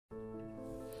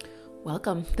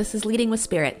Welcome. This is Leading with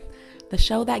Spirit, the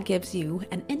show that gives you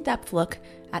an in-depth look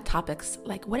at topics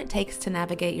like what it takes to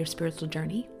navigate your spiritual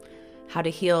journey, how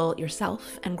to heal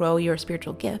yourself and grow your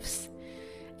spiritual gifts,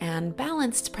 and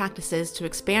balanced practices to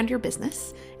expand your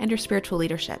business and your spiritual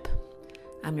leadership.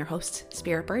 I'm your host,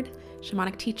 Spirit Bird,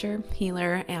 shamanic teacher,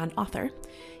 healer, and author,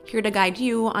 here to guide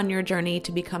you on your journey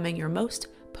to becoming your most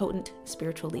potent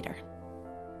spiritual leader.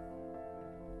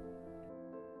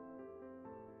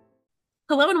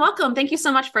 Hello and welcome. Thank you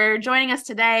so much for joining us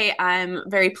today. I'm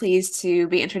very pleased to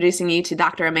be introducing you to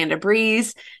Dr. Amanda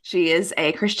Brees. She is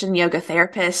a Christian yoga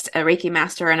therapist, a Reiki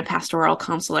master, and a pastoral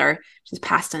counselor. She's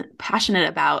passionate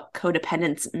about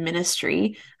codependence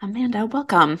ministry. Amanda,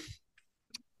 welcome.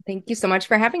 Thank you so much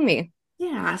for having me.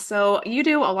 Yeah, so you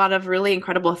do a lot of really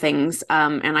incredible things,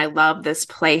 and I love this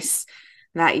place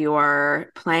that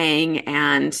you're playing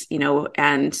and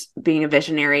being a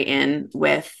visionary in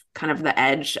with kind of the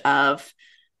edge of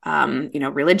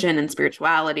religion and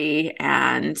spirituality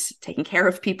and taking care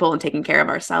of people and taking care of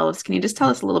ourselves. Can you just tell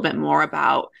us a little bit more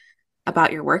about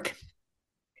your work?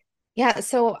 Yeah,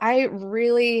 so I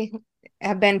really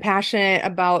have been passionate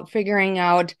about figuring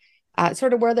out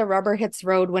sort of where the rubber hits the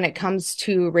road when it comes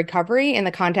to recovery in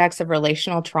the context of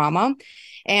relational trauma.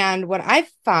 And what I've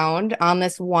found on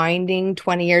this winding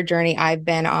 20-year journey I've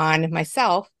been on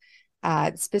myself,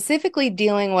 specifically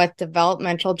dealing with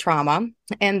developmental trauma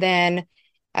and then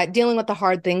dealing with the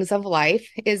hard things of life,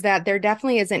 is that there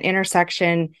definitely is an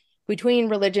intersection between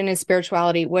religion and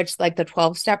spirituality, which, like the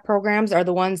 12-step programs, are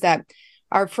the ones that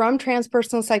are from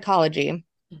transpersonal psychology,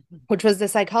 which was the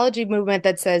psychology movement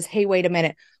that says, hey, wait a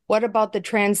minute, what about the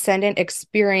transcendent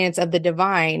experience of the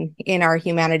divine in our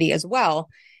humanity as well?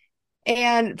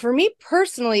 And for me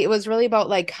personally, it was really about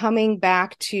like coming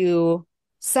back to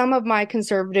some of my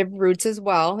conservative roots as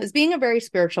well, as being a very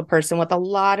spiritual person with a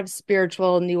lot of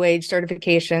spiritual new age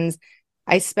certifications.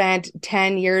 I spent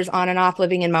 10 years on and off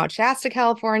living in Mount Shasta,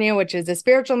 California, which is a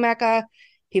spiritual mecca.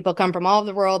 People come from all over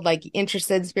the world, like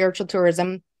interested in spiritual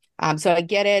tourism. So I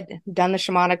get it, done the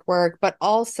shamanic work, but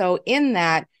also in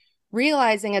that,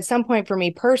 realizing at some point for me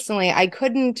personally, I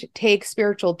couldn't take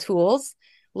spiritual tools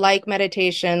like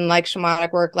meditation, like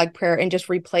shamanic work, like prayer, and just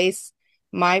replace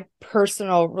my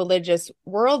personal religious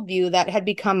worldview that had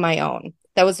become my own.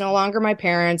 That was no longer my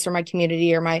parents or my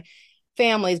community or my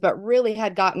family's, but really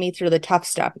had got me through the tough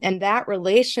stuff. And that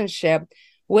relationship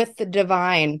with the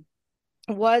divine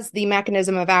was the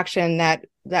mechanism of action that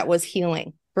was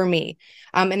healing for me.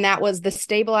 And that was the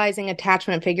stabilizing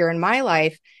attachment figure in my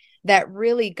life that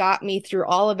really got me through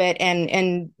all of it.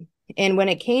 And when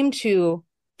it came to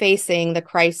facing the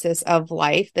crisis of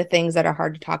life, the things that are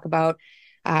hard to talk about,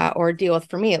 or deal with,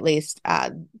 for me at least,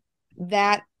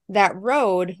 that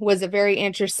road was a very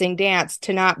interesting dance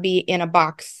to not be in a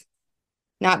box,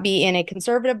 not be in a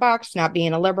conservative box, not be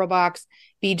in a liberal box,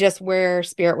 be just where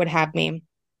spirit would have me,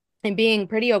 and being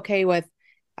pretty okay with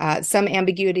some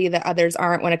ambiguity that others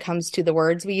aren't when it comes to the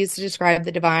words we use to describe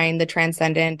the divine, the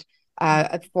transcendent,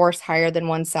 a force higher than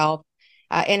oneself,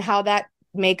 and how that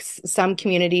makes some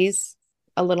communities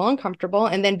a little uncomfortable,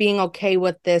 and then being okay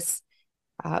with this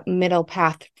middle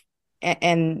path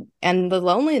and the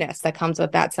loneliness that comes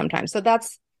with that sometimes. So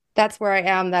that's where I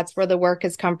am. That's where the work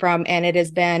has come from. And it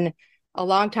has been a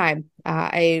long time.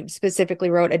 I specifically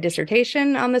wrote a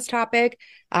dissertation on this topic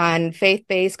on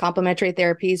faith-based complementary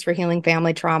therapies for healing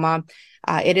family trauma.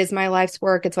 It is my life's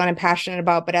work. It's what I'm passionate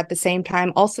about, but at the same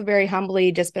time, also very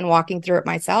humbly just been walking through it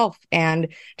myself and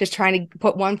just trying to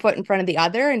put one foot in front of the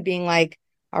other and being like,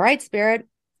 all right, spirit,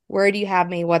 where do you have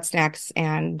me? What's next?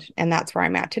 And that's where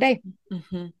I'm at today.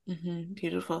 Mm-hmm, mm-hmm.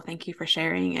 Beautiful. Thank you for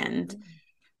sharing. And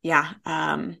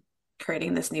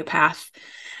creating this new path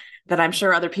that I'm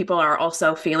sure other people are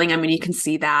also feeling. I mean, you can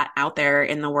see that out there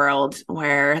in the world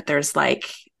where there's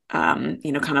like, kind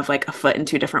of like a foot in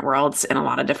two different worlds in a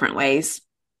lot of different ways.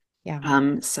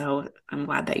 Yeah. So I'm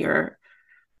glad that you're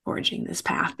forging this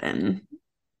path and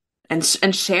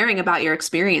sharing about your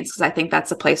experience, because I think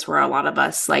that's a place where a lot of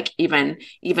us, like even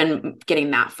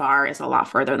getting that far is a lot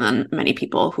further than many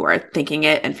people who are thinking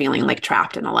it and feeling like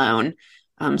trapped and alone.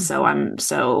 So I'm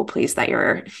so pleased that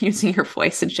you're using your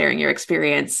voice and sharing your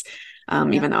experience,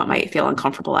 even though it might feel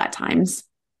uncomfortable at times.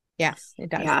 Yes, it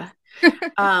does. Yeah.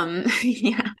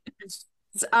 Yeah.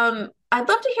 I'd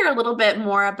love to hear a little bit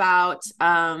more about,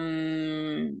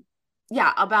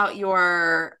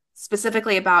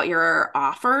 specifically about your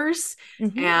offers,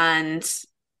 and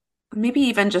maybe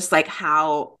even just like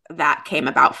how that came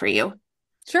about for you.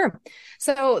 Sure.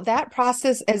 So that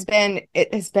process has been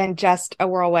just a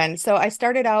whirlwind. So I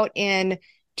started out in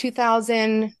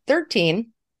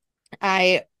 2013.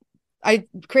 I I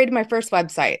created my first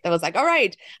website that was like, all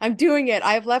right, I'm doing it.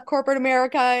 I've left corporate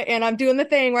America and I'm doing the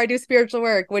thing where I do spiritual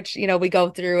work, which, we go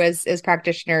through as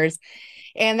practitioners.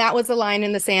 And that was a line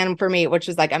in the sand for me, which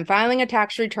is like, I'm filing a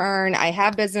tax return. I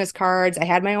have business cards. I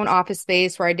had my own office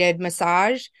space where I did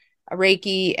massage,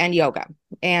 Reiki, and yoga.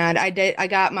 And I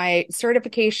got my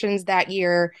certifications that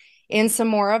year in some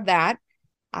more of that.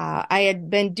 I had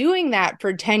been doing that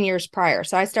for 10 years prior.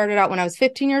 So I started out when I was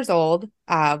 15 years old,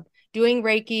 doing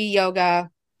Reiki, yoga,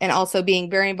 and also being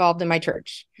very involved in my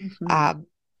church. Mhm. Uh,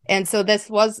 and so this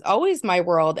was always my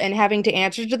world, and having to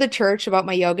answer to the church about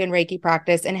my yoga and Reiki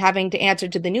practice, and having to answer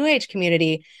to the New Age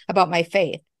community about my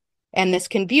faith. And this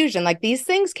confusion, like, these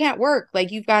things can't work.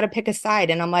 Like, you've got to pick a side.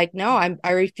 And I'm like, no,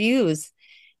 I refuse.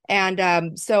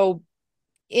 And so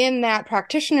in that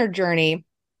practitioner journey,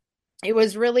 it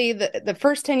was really the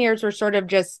first 10 years were sort of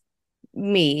just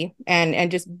me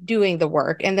and just doing the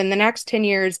work. And then the next 10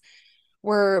 years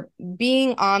were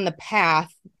being on the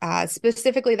path.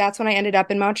 Specifically, that's when I ended up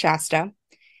in Mount Shasta.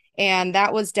 And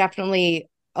that was definitely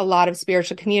a lot of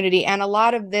spiritual community and a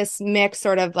lot of this mix,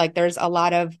 sort of like there's a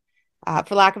lot of,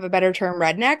 for lack of a better term,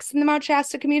 rednecks in the Mount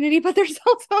Shasta community, but there's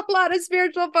also a lot of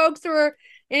spiritual folks who are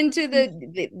into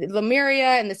the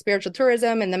Lemuria and the spiritual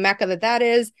tourism and the Mecca that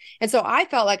is. And so I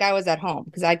felt like I was at home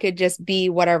because I could just be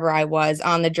whatever I was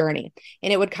on the journey.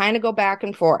 And it would kind of go back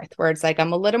and forth where it's like,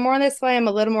 I'm a little more this way, I'm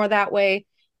a little more that way.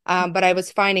 But I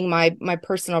was finding my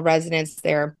personal resonance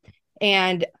there.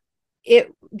 And it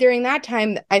during that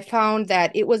time, I found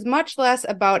that it was much less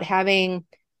about having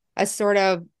a sort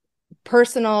of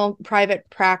personal private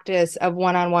practice of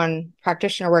one-on-one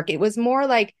practitioner work. It was more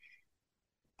like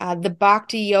the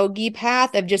bhakti yogi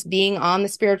path of just being on the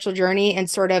spiritual journey and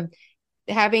sort of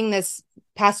having this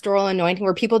pastoral anointing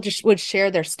where people just would share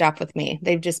their stuff with me.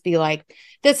 They'd just be like,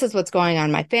 this is what's going on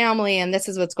in my family, and this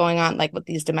is what's going on like with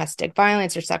these domestic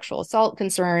violence or sexual assault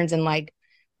concerns. And like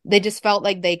they just felt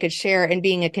like they could share, and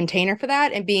being a container for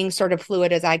that and being sort of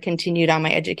fluid as I continued on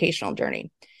my educational journey.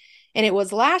 And it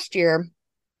was last year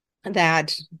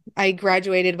that I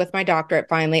graduated with my doctorate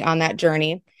finally on that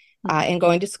journey, and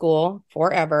going to school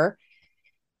forever.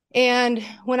 And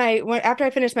after I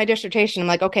finished my dissertation, I'm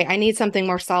like, okay, I need something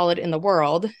more solid in the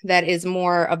world that is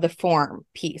more of the form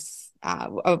piece, a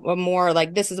more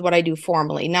like, this is what I do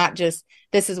formally, not just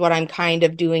this is what I'm kind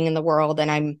of doing in the world.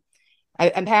 And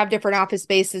I have different office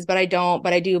spaces, but I don't,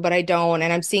 but I do, but I don't.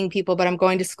 And I'm seeing people, but I'm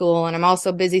going to school, and I'm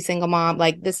also busy single mom.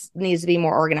 Like, this needs to be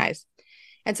more organized.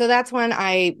 And so that's when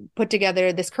I put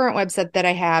together this current website that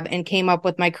I have and came up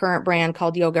with my current brand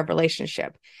called Yoga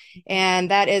Relationship. And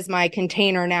that is my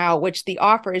container now, which the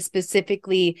offer is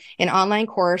specifically an online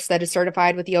course that is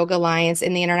certified with Yoga Alliance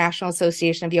and the International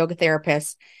Association of Yoga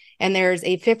Therapists. And there's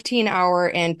a 15-hour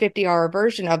and 50-hour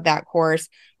version of that course,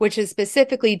 which is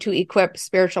specifically to equip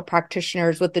spiritual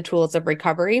practitioners with the tools of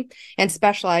recovery and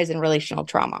specialize in relational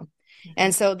trauma.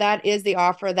 And so that is the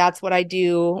offer. That's what I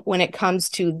do when it comes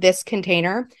to this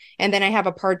container. And then I have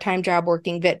a part-time job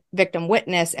working victim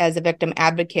witness as a victim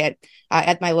advocate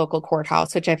at my local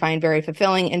courthouse, which I find very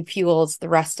fulfilling and fuels the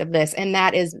rest of this. And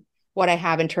that is what I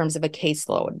have in terms of a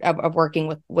caseload of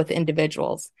working with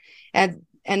individuals. And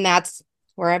that's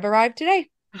where I've arrived today.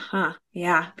 Uh-huh.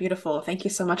 Yeah, beautiful. Thank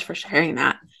you so much for sharing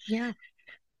that. Yeah.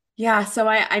 Yeah, so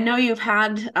I know you've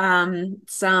had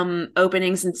some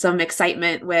openings and some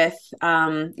excitement with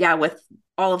with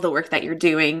all of the work that you're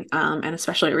doing, and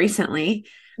especially recently.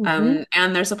 Mm-hmm.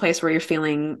 And there's a place where you're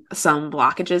feeling some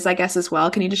blockages, I guess, as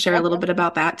well. Can you just share a little bit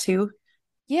about that too?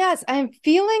 Yes, I'm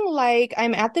feeling like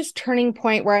I'm at this turning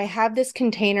point where I have this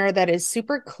container that is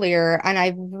super clear, and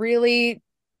I really,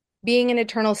 being an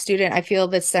eternal student, I feel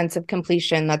this sense of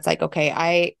completion that's like,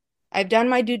 okay, I've done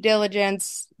my due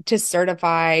diligence to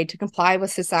certify, to comply with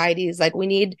societies. Like, we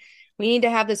need to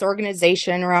have this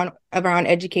organization around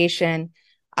education.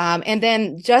 And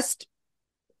then just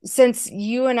since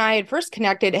you and I had first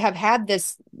connected, have had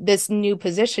this new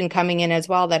position coming in as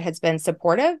well that has been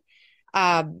supportive,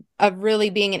 of really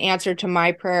being an answer to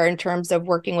my prayer in terms of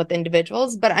working with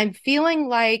individuals. But I'm feeling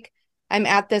like I'm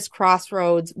at this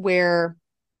crossroads where,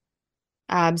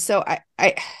 so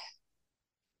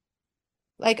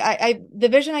the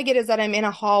vision I get is that I'm in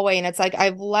a hallway, and it's like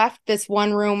I've left this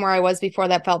one room where I was before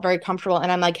that felt very comfortable,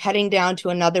 and I'm like heading down to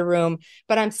another room,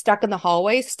 but I'm stuck in the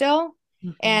hallway still.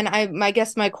 Mhm. And I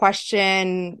guess my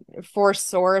question for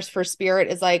source, for spirit,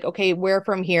 is like, okay, where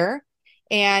from here?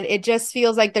 And it just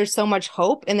feels like there's so much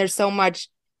hope and there's so much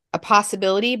a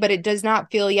possibility, but it does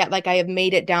not feel yet like I have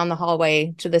made it down the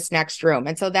hallway to this next room.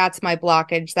 And so that's my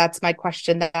blockage. That's my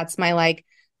question. That's my like,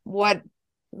 what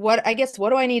I guess, what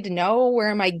do I need to know? Where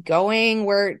am I going?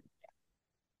 We're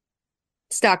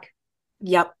stuck.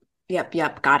 Yep.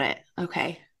 Yep. Got it.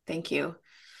 Okay. Thank you.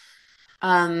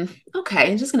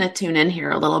 Okay, I'm just gonna tune in here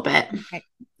a little bit Okay.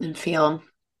 and feel.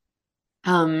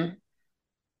 Um,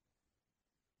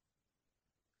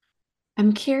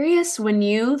 I'm curious when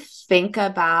you think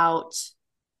about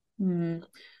hmm,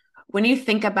 when you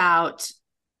think about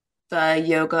the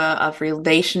yoga of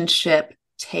relationship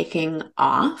taking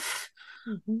off,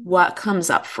 Mhm. what comes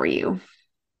up for you?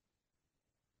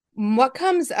 What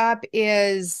comes up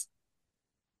is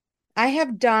I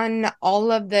have done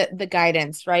all of the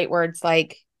guidance, right? Where it's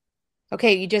like,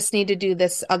 okay, you just need to do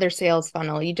this other sales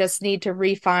funnel. You just need to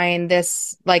refine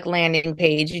this like landing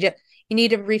page. You need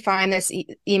to refine this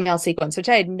email sequence, which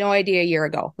I had no idea a year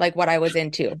ago, like what I was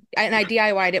into. And I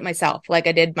DIY'd it myself. Like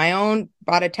I did my own,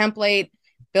 bought a template,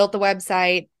 built the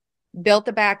website, built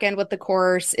the back end with the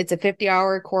course. It's a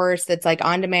 50-hour course that's like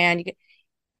on demand.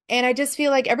 And I just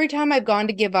feel like every time I've gone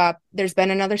to give up, there's been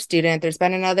another student, there's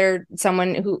been another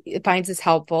someone who finds this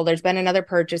helpful, there's been another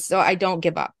purchase. So I don't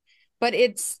give up. But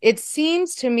it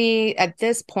seems to me at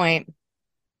this point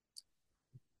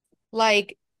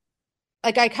like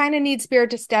I kind of need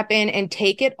spirit to step in and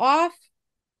take it off,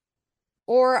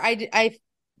 or I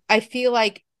feel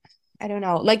like I don't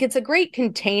know, like it's a great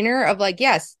container of like,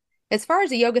 yes, as far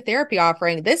as a yoga therapy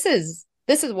offering, this is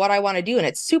what I want to do, and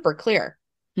it's super clear.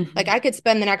 Like Mhm. I could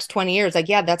spend the next 20 years like,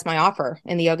 yeah, that's my offer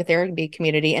in the yoga therapy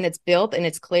community, and it's built and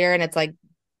it's clear and it's like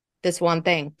this one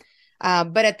thing.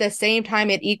 But at the same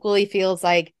time, it equally feels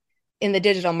like in the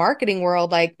digital marketing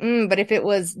world, like, but if it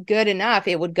was good enough,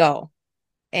 it would go.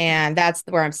 And that's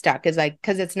where I'm stuck is like,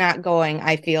 because it's not going,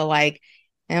 I feel like,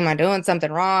 am I doing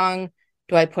something wrong?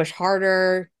 Do I push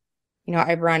harder?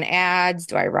 I've run ads.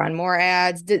 Do I run more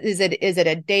ads? Is it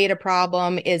a data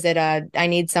problem? Is it a I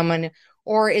need someone,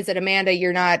 or is it Amanda,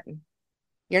 you're not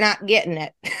getting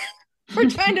it. We're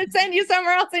trying to send you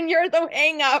somewhere else and you're the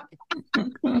hang up.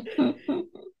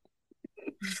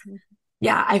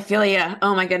 Yeah, I feel you.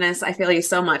 Oh my goodness, I feel you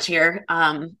so much here.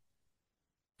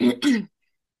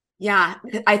 Yeah,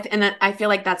 I feel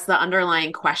like that's the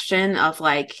underlying question of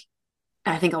like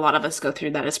I think a lot of us go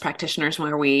through that as practitioners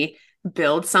where we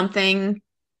build something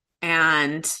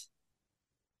and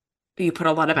you put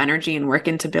a lot of energy and work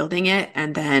into building it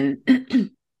and then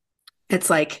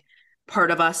it's like part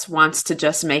of us wants to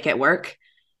just make it work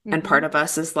and Mm-hmm. part of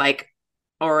us is like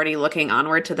already looking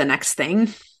onward to the next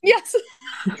thing. Yes,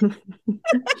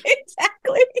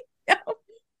 exactly. Yeah.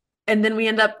 And then we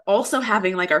end up also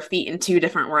having like our feet in two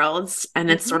different worlds and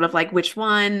it's Mm-hmm. sort of like which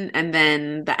one and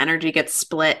then the energy gets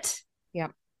split. Yeah.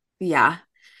 Yeah.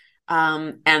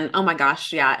 And oh my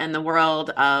gosh, yeah, in the world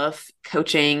of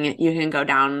coaching, you can go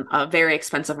down a very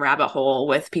expensive rabbit hole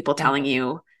with people Yeah. telling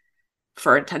you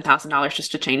for $10,000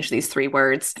 just to change these three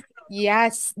words.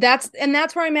 Yes. That's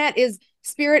where I'm at is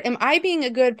spirit. Am I being a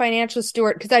good financial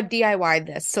steward? Because I've DIY'd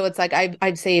this. So it's like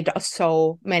I've saved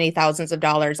so many thousands of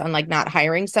dollars on like not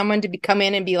hiring someone to come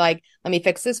in and be like, let me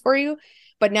fix this for you.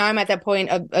 But now I'm at that point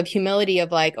of humility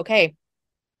of like, okay,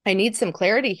 I need some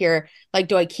clarity here. Like,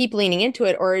 do I keep leaning into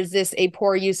it, or is this a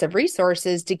poor use of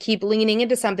resources to keep leaning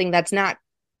into something that's not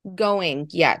going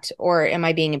yet? Or am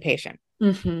I being impatient?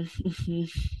 Hmm.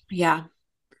 Yeah.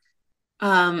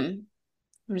 Um,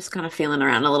 I'm just kind of feeling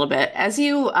around a little bit.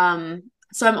 So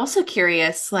I'm also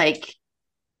curious, like,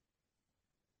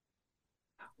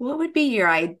 what would be your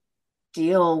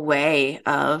ideal way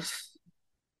of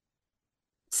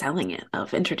selling it,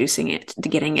 of introducing it, to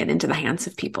getting it into the hands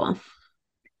of people?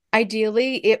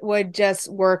 Ideally, it would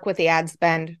just work with the ad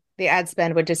spend. The ad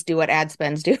spend would just do what ad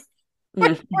spends do,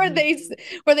 where Hmm.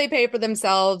 they pay for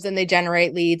themselves and they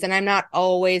generate leads. And I'm not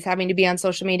always having to be on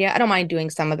social media. I don't mind doing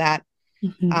some of that.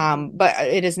 Hmm. But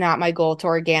it is not my goal to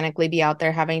organically be out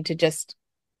there having to just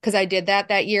because I did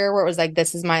that year where it was like,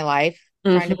 this is my life,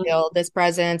 trying to Hmm. build this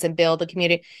presence and build a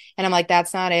community. And I'm like,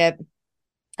 that's not it.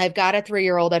 I've got a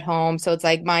 3-year-old at home. So it's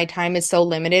like my time is so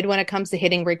limited when it comes to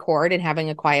hitting record and having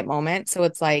a quiet moment. So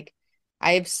it's like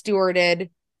I've stewarded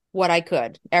what I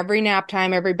could every nap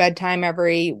time, every bedtime,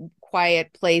 every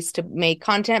quiet place to make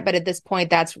content. But at this point,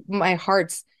 that's my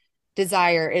heart's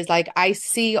desire is like I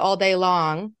see all day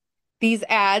long these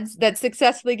ads that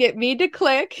successfully get me to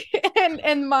click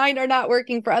and mine are not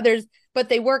working for others, but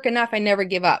they work enough. I never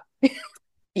give up.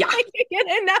 Yeah. I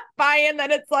get enough buy-in that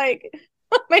it's like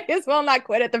I may as well not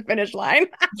quit at the finish line.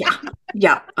 Yeah.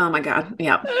 Yeah. Oh my God.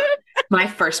 Yeah. My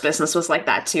first business was like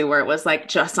that too, where it was like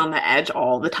just on the edge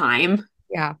all the time.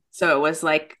 Yeah. So it was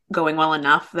like going well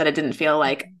enough that it didn't feel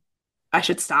like I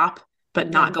should stop, but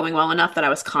Yeah. not going well enough that I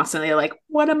was constantly like,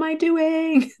 what am I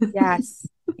doing? Yes.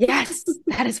 Yes.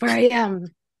 That is where I am.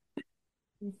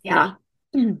 Yeah.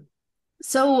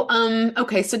 So,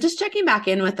 okay. So just checking back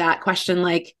in with that question,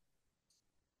 like,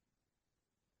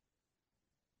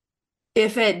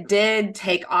 if it did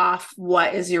take off,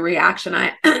 what is your reaction?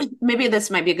 I maybe this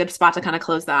might be a good spot to kind of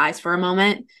close the eyes for a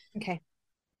moment Okay.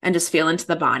 and just feel into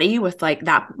the body with like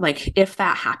that, like if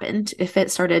that happened, if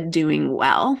it started doing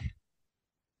well,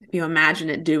 if you imagine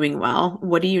it doing well,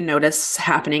 what do you notice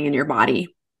happening in your body?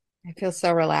 I feel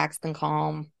so relaxed and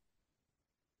calm.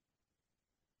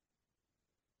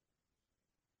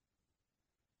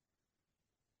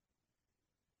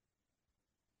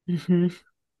 Hmm.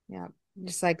 Yeah.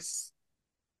 Just like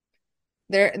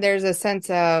there's a sense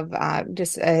of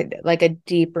just like a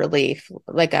deep relief,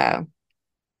 like an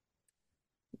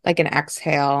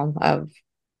exhale of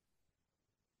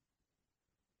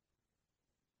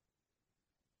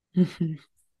Hmm.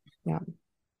 yeah.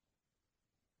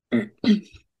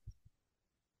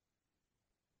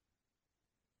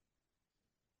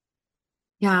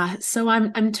 Yeah, so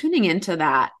I'm tuning into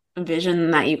that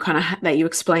vision that you kind of that you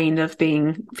explained of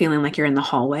being feeling like you're in the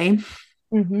hallway.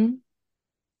 Hmm.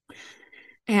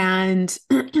 And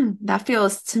that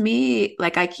feels to me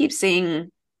like I keep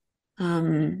seeing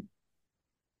um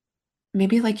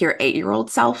maybe like your 8-year-old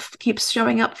self keeps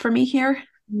showing up for me here.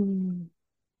 Mm,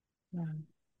 yeah.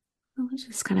 Let's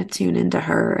just kind of tune into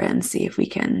her and see if we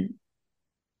can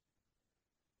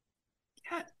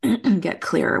get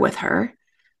clearer with her.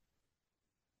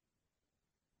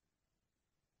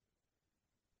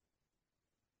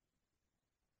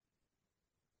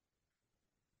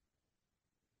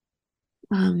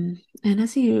 And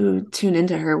as you tune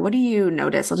into her, what do you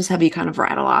notice? I'll just have you kind of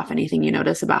rattle off anything you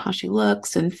notice about how she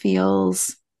looks and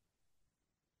feels.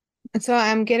 And so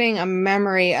I'm getting a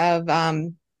memory of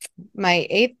my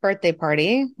eighth birthday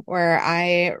party where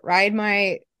I ride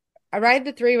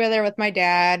the three-wheeler with my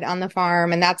dad on the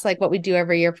farm, and that's like what we do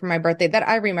every year for my birthday that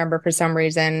I remember for some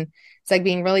reason. It's like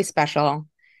being really special.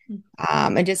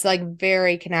 And just like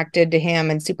very connected to him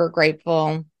and super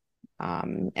grateful.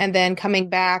 And then coming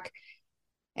back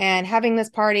and having this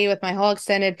party with my whole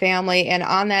extended family. And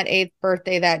on that eighth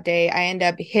birthday that day, I end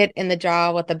up hit in the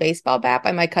jaw with a baseball bat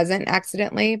by my cousin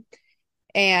accidentally.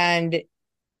 And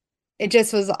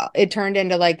it turned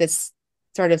into like this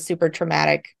sort of super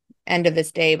traumatic end of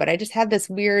this day. But I just had this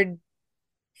weird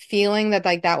feeling that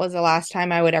like that was the last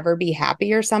time I would ever be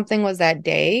happy or something was that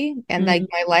day. And like Mm-hmm.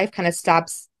 my life kind of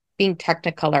stops being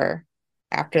technicolor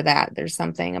after that. There's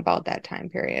something about that time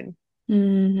period.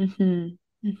 Mm-hmm.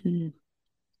 Mm-hmm.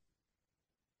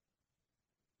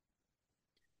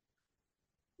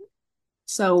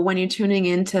 So when you're tuning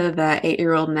into the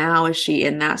 8-year-old now, is she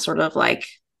in that sort of like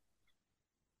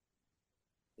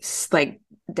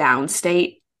down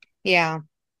state? Yeah.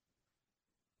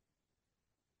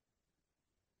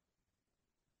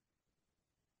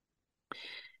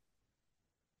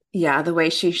 Yeah, the way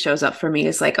she shows up for me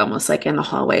is like almost like in the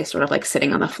hallway, sort of like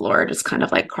sitting on the floor, just kind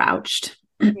of like crouched.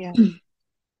 Yeah.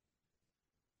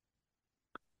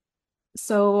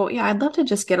 So, yeah, I'd love to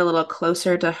just get a little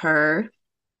closer to her.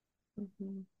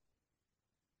 Mhm.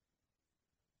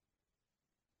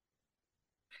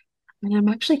 And I'm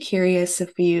actually curious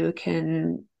if you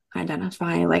can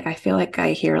identify, like, I feel like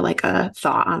I hear like a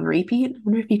thought on repeat. I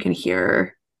wonder if you can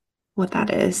hear what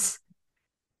that is.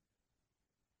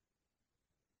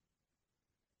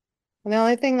 And the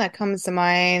only thing that comes to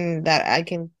mind that I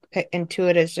can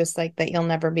intuit is just like that you'll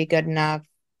never be good enough.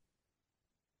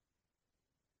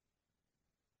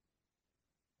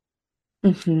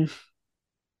 Hmm.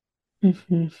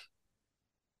 Hmm.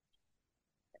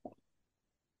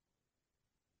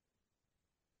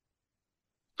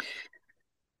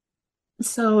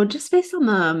 So, just based on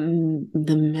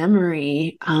the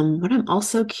memory, what I'm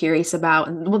also curious about,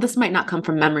 and well, this might not come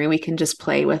from memory. We can just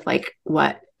play with like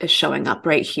what is showing up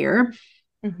right here.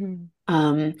 Hmm.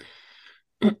 Um,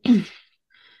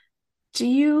 do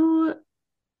you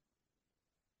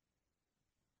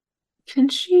can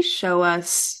she show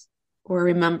us or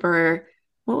remember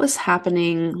what was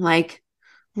happening like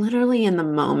literally in the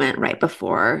moment right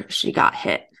before she got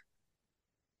hit?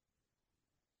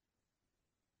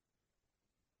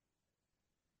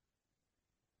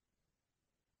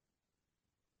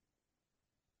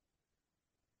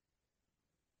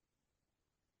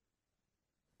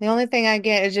 The only thing I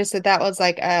get is just that that was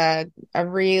like a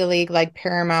really like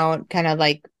paramount kind of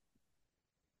like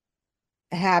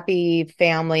happy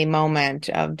family moment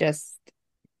of just,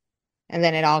 and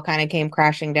then it all kind of came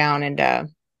crashing down into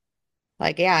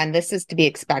like, yeah, and this is to be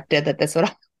expected that this would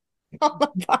all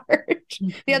fall apart.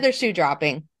 The Hmm. other shoe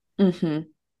dropping. Hmm.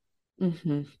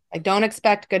 Hmm. Like, don't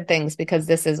expect good things because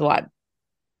this is what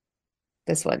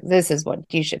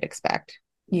you should expect.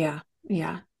 Yeah,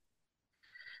 yeah.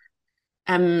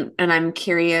 And I'm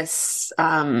curious,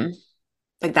 like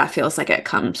that feels like it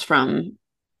comes from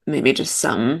maybe just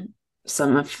some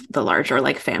some of the larger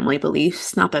like family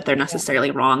beliefs. Not that they're Yeah.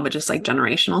 necessarily wrong, but just like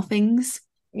generational things.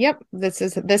 Yep. This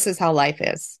is how life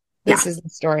is. Yeah. This is the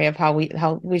story of how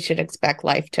we should expect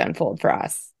life to unfold for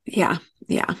us. Yeah.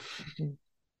 Yeah.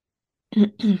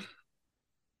 Mhm.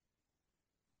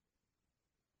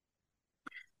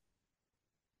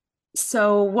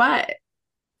 So what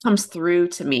comes through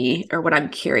to me, or what I'm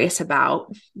curious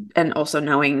about, and also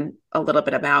knowing a little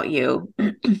bit about you,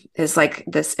 is like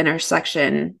this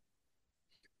intersection,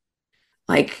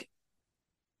 like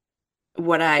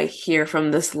what I hear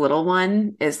from this little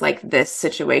one is like this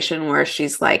situation where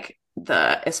she's like,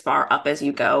 the as far up as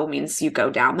you go means you go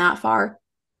down that far.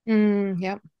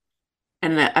 Yep.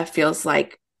 And that it feels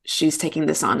like she's taking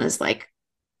this on as like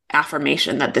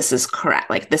affirmation that this is correct,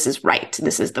 like this is right,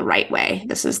 this is the right way,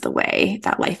 this is the way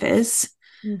that life is,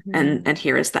 Hmm. and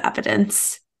here is the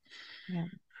evidence. Yeah.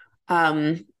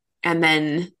 Um, and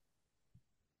then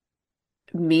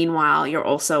meanwhile, you're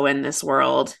also in this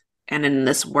world and in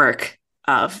this work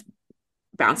of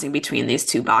bouncing between these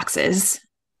two boxes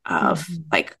of Hmm.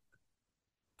 like,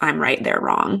 I'm right, they're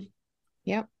wrong,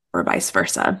 Yep. or vice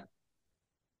versa.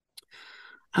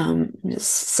 Just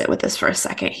sit with this for a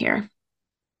second here.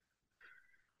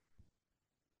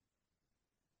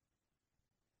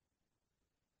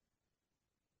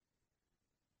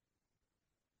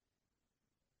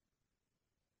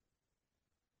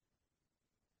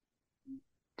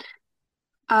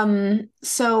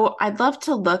 So I'd love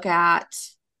to look at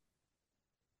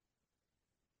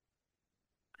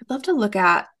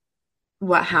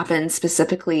what happens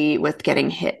specifically with getting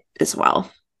hit as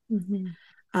well.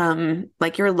 Hmm.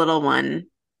 Like your little one,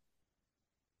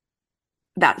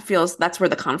 that's where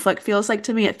the conflict feels like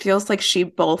to me. It feels like she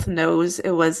both knows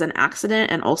it was an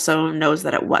accident and also knows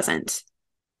that it wasn't,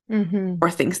 Hmm. or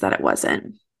thinks that it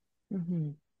wasn't.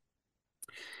 Hmm.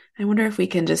 I wonder if we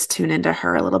can just tune into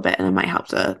her a little bit, and it might help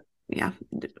to, yeah,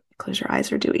 close your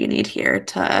eyes or do what you need here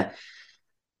to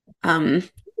um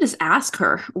just ask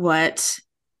her what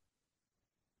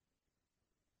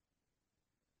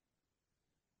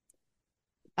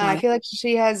I why. feel like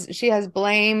she has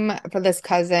blame for this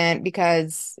cousin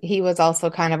because he was also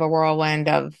kind of a whirlwind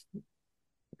of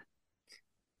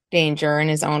danger in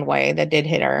his own way that did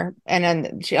hit her. And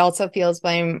then she also feels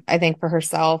blame, I think, for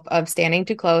herself of standing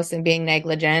too close and being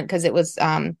negligent because it was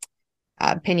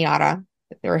pinata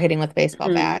that they were hitting with a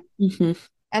baseball bat. Mm-hmm.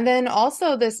 And then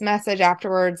also this message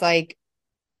afterwards, like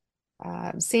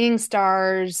seeing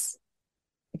stars,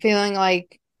 feeling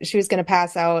like she was going to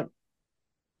pass out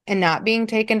and not being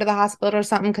taken to the hospital or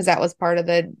something because that was part of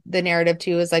the narrative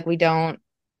too, is like we don't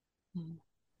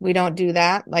do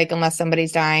that like unless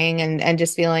somebody's dying, and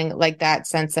just feeling like that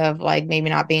sense of like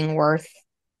maybe not being worth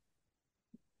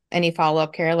any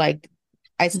follow-up care. Like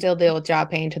I still deal with job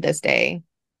pain to this day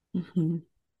Mm-hmm.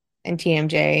 and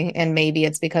TMJ, and maybe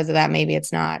it's because of that, maybe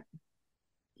it's not.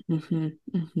 Mm-hmm.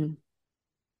 Mm-hmm.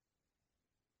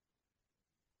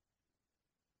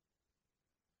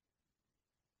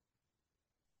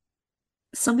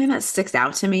 Something that sticks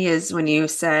out to me is when you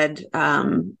said,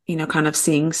 kind of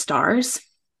seeing stars.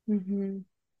 Mm-hmm.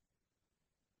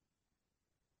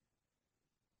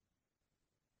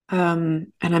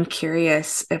 And I'm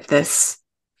curious if this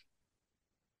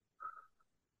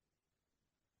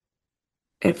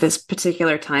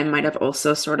particular time might have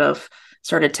also sort of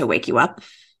started to wake you up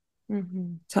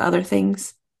Mm-hmm. to other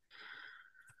things.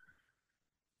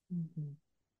 Mm-hmm.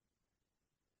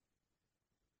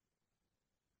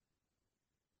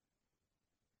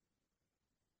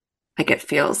 Like it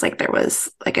feels like there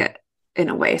was like a, in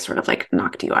a way, sort of like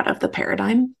knocked you out of the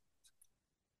paradigm.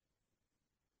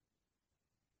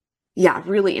 Yeah,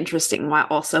 really interesting while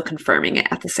also confirming it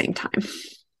at the same time.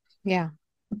 Yeah.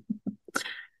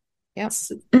 Yep.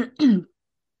 So,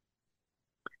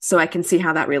 so I can see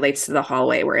how that relates to the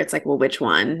hallway where it's like, well, which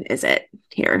one is it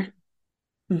here?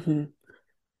 Hmm.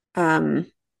 Um,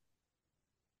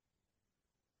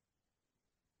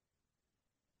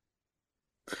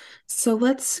 so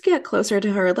let's get closer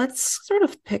to her. Let's sort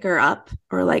of pick her up,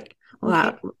 or like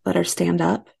Okay. let her stand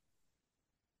up.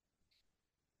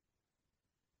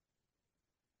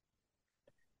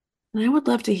 And I would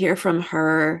love to hear from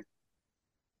her.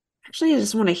 Actually, I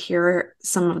just want to hear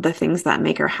some of the things that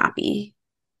make her happy.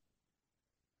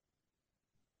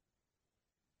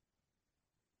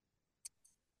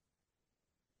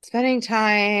 Spending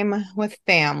time with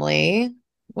family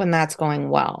when that's going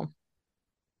well.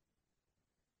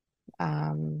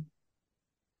 Um,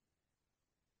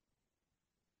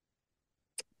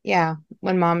 yeah,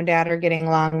 when mom and dad are getting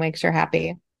along makes her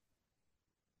happy.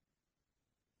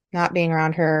 Not being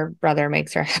around her brother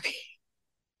makes her happy.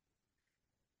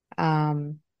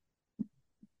 Um,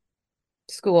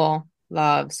 School.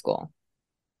 Love school.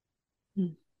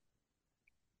 Mm.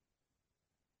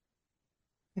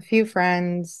 A few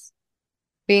friends,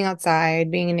 being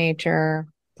outside, being in nature,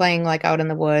 playing like out in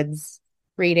the woods,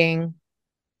 reading,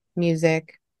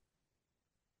 music,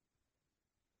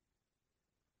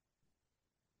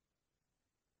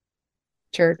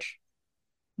 church.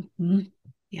 Mhm.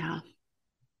 Yeah.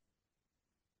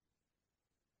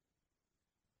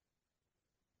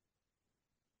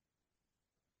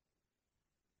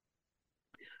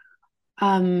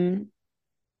 Um,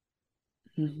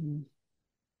 mhm.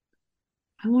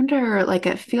 I wonder, like,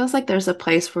 it feels like there's a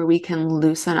place where we can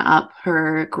loosen up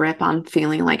her grip on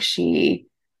feeling like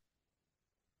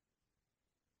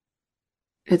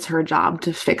it's her job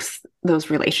to fix those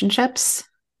relationships.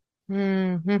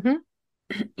 Mm-hmm.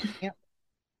 Yep.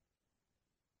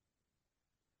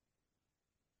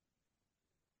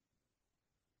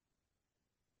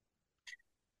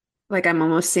 Like, I'm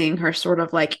almost seeing her sort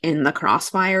of like in the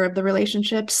crossfire of the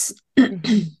relationships, Hmm.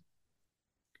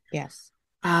 Yes.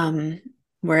 um,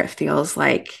 where it feels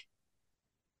like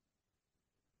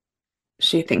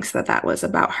she thinks that that was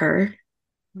about her.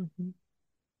 Hmm.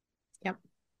 Yep.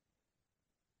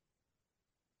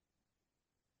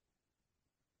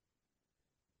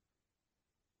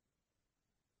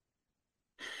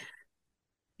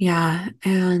 Yeah.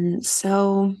 And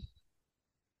so,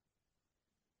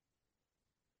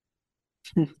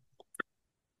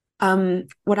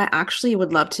 what I actually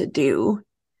would love to do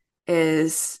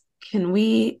is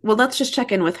well, let's just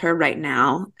check in with her right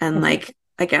now. And Okay. like,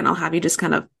 again, I'll have you just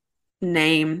kind of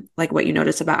name like what you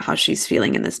notice about how she's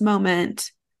feeling in this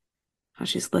moment, how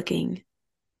she's looking.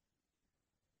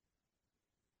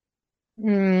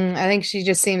 I think she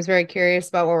just seems very curious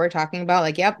about what we're talking about.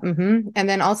 Like, yep. And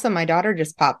then also my daughter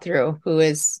just popped through, who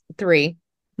is 3.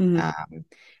 Mhm. Um,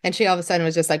 and she all of a sudden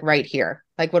was just like right here.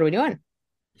 Like, what are we doing?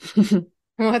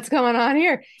 What's going on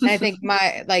here? And I think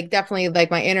my like definitely like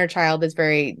my inner child is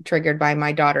very triggered by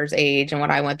my daughter's age and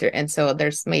what I went through. And so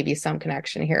there's maybe some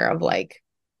connection here of like,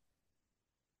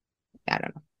 I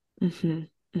don't know.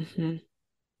 hmm hmm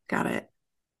Got it.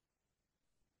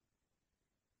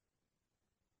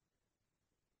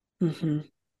 hmm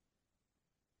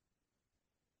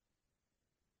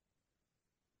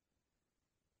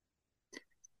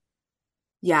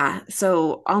Yeah.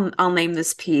 So I'll name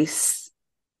this piece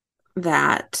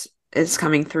that is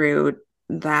coming through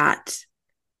that,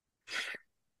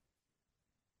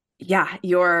 yeah,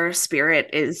 your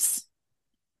spirit is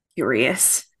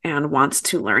curious and wants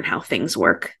to learn how things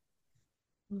work.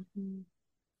 Mhm.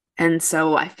 And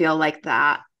so I feel like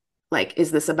that, like,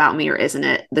 is this about me or isn't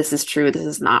it? This is true, this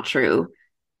is not true.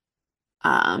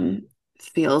 Um,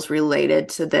 Feels related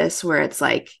to this where it's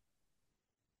like,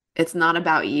 it's not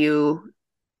about you.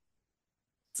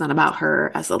 It's not about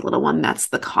her as a little one that's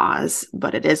the cause,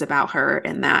 but it is about her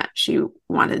in that she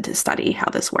wanted to study how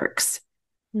this works.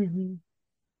 Mhm.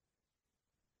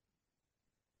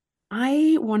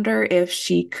 I wonder if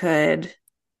she could.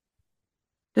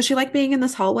 Does she like being in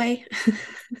this hallway?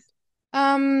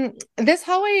 This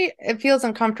hallway, it feels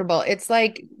uncomfortable. It's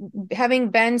like having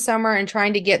been somewhere and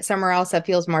trying to get somewhere else that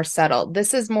feels more settled.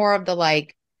 This is more of the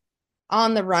like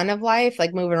on the run of life,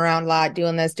 like moving around a lot,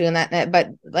 doing this, doing that, but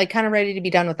like kind of ready to be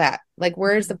done with that. Like,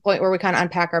 where's the point where we kind of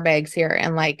unpack our bags here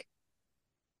and like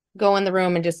go in the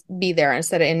room and just be there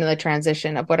instead of into the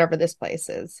transition of whatever this place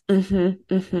is?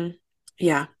 hmm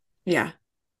Yeah, yeah.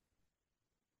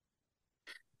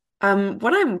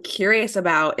 What I'm curious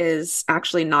about is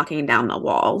actually knocking down the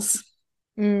walls.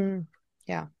 Mm,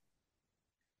 yeah.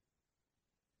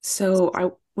 So I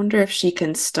wonder if she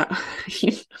can stop.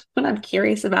 What I'm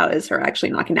curious about is her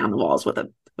actually knocking down the walls with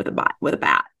a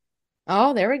bat.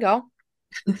 Oh, there we go.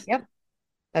 Yep.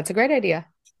 That's a great idea.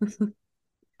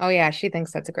 Oh, yeah. She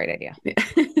thinks that's a great idea.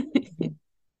 Mhm.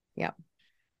 Yep.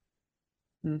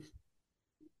 Mhm.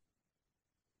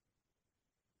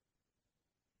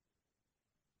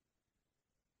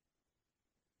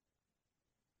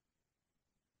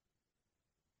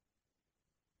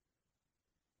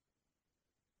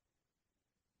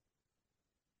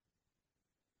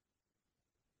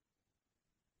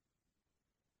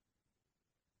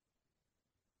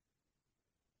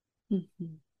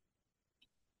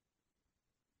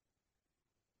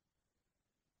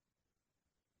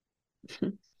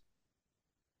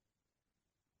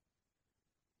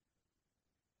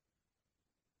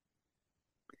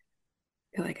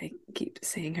 Feel like I keep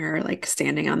seeing her like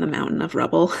standing on the mountain of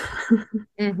rubble.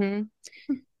 Hmm.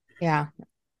 Yeah.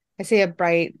 I see a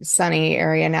bright, sunny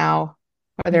area now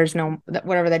where there's no,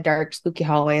 whatever the dark, spooky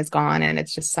hallway is gone and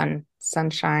it's just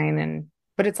sunshine.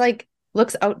 But it's like,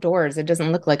 looks outdoors. It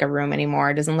doesn't look like a room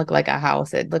anymore. It doesn't look like a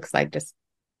house. It looks like just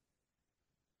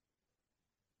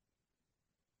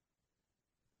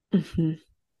hmm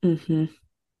hmm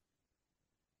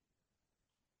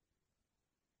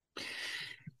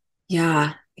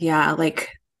Yeah. Yeah. Like,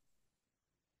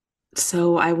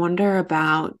 so I wonder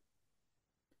about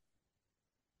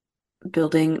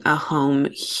building a home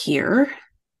here.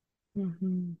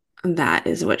 Hmm. That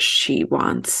is what she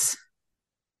wants.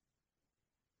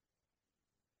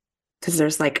 Because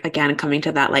there's like, again, coming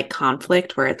to that like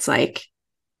conflict where it's like,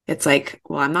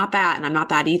 well, I'm not that and I'm not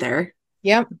that either.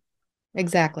 Yep,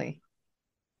 exactly.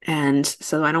 And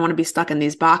so I don't want to be stuck in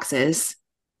these boxes.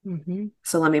 Hmm.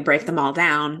 So let me break them all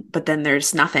down. But then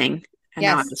there's nothing. And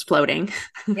now I'm Yes. just floating.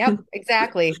 Yep,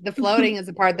 exactly. The floating is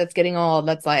the part that's getting old.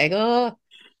 That's like, oh,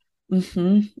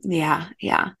 Yeah.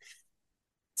 Yeah.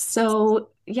 So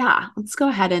yeah, let's go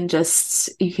ahead and just,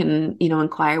 you can,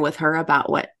 inquire with her about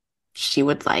what she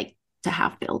would like to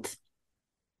have built,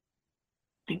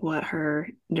 like what her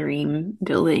dream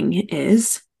building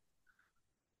is.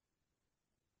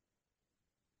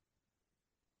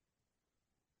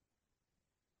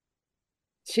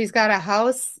 she's got a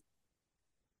house.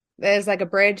 There's like a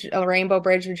bridge, a rainbow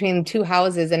bridge between two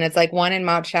houses, and it's like one in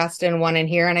Mount Shasta and one in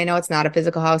here. And I know it's not a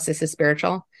physical house, this is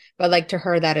spiritual, but like to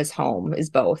her, that is home, is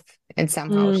both. And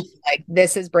somehow Mm. she's like,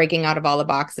 this is breaking out of all the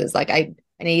boxes. Like I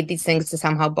need these things to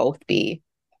somehow both be.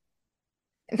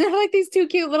 And they're like these two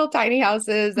cute little tiny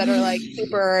houses that are like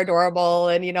super adorable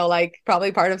and like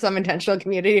probably part of some intentional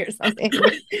community or something.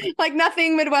 Like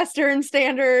nothing Midwestern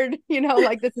standard,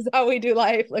 like this is how we do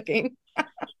life looking.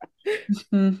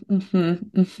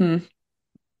 Mhm.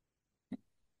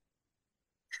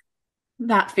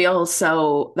 That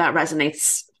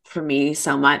resonates for me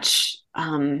so much.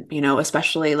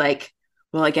 Especially like,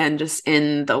 well, again, just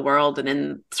in the world and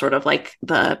in sort of like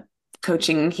the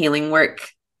coaching healing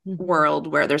work Mhm. world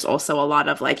where there's also a lot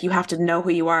of like, you have to know who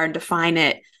you are and define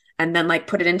it and then like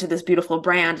put it into this beautiful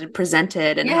brand and present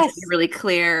it and it has to be Yes. really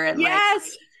clear and like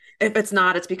Yes. if it's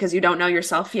not, it's because you don't know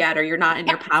yourself yet or you're not in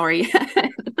your power yet.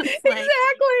 It's like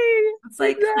Exactly. it's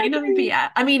like kind of Exactly. yeah.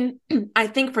 I mean, I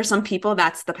think for some people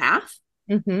that's the path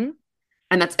Hmm.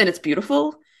 and it's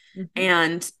beautiful. Hmm.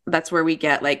 And that's where we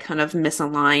get like kind of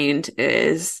misaligned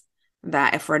is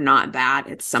that if we're not that,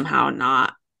 it's somehow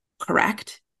not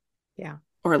correct Yeah.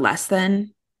 or less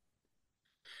than.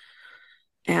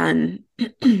 And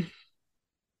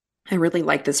I really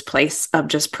like this place of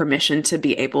just permission to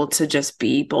be able to just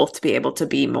be both, to be able to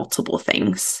be multiple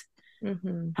things.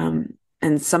 Hmm.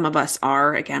 And some of us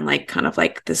are, again, like kind of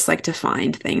like this like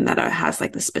defined thing that has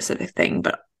like the specific thing,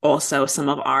 but also some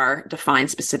of our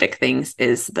defined specific things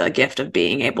is the gift of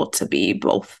being able to be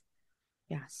both.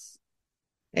 Yes.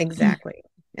 Exactly.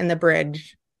 And the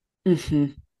bridge. Hmm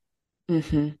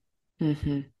hmm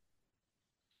hmm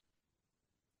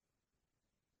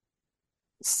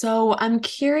So I'm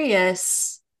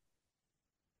curious.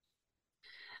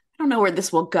 I don't know where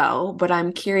this will go, but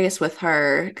I'm curious with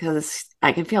her because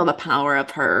I can feel the power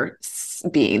of her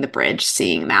being the bridge,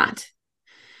 seeing that.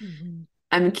 Hmm.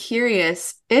 I'm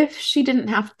curious if she didn't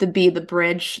have to be the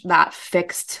bridge that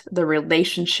fixed the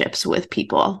relationships with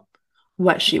people,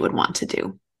 what she would want to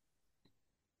do.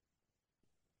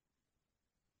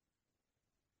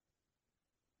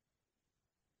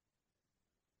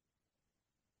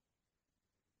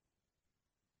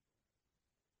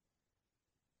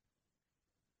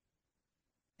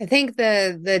 I think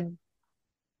the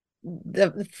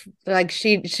like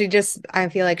she just I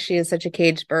feel like she is such a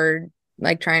caged bird,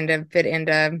 like trying to fit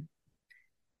into.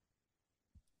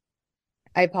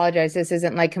 I apologize, this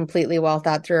isn't like completely well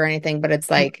thought through or anything, but it's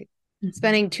like Mhm.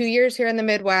 spending 2 years here in the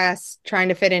Midwest, trying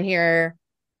to fit in here,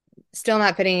 still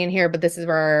not fitting in here, but this is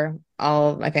where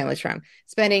all my family's from.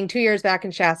 Spending 2 years back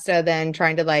in Shasta, then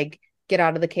trying to like get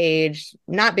out of the cage,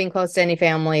 not being close to any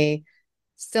family,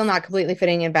 still not completely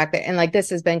fitting in back there. And like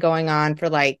this has been going on for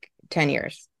like 10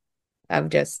 years of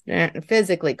just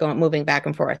physically going moving back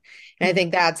and forth. And I Mhm.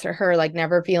 think that's her like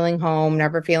never feeling home,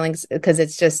 never feeling because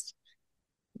it's just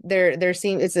there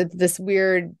seems this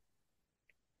weird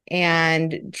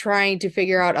and trying to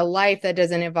figure out a life that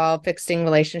doesn't involve fixing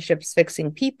relationships,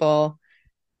 fixing people.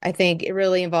 I think it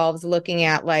really involves looking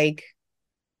at like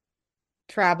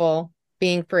travel,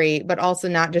 being free, but also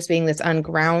not just being this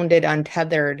ungrounded,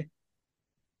 untethered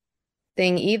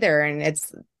thing either. And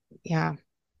it's, yeah.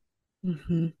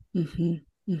 Mhm. Mhm.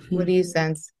 What Mhm. do you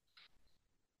sense?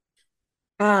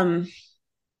 Um,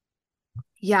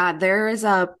 yeah, there is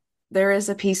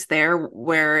a piece there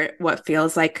where what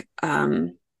feels like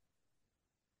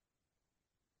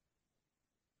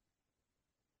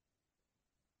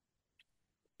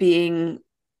being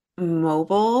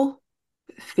mobile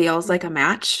feels like a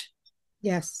match.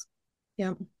 Yes.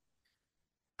 Yep.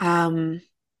 Um,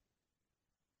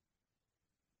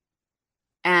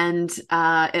 And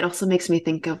it also makes me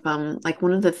think of like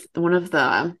one of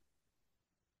the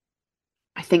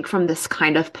I think from this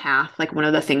kind of path, like one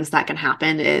of the things that can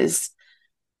happen is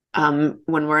when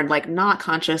we're like not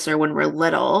conscious or when we're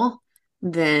little,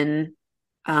 then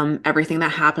everything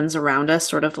that happens around us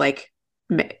sort of like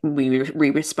we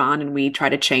respond and we try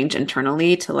to change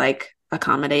internally to like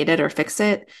accommodate it or fix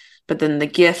it. But then the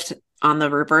gift on the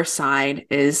reverse side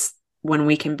is when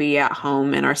we can be at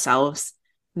home in ourselves,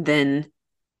 then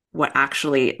what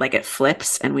actually like it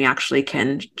flips and we actually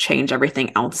can change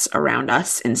everything else around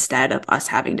us instead of us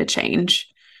having to change.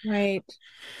 Right.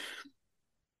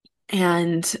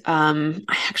 And I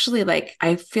actually like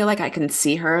I feel like I can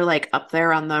see her like up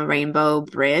there on the Rainbow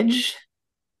Bridge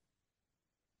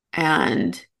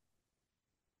and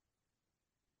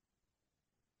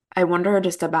I wonder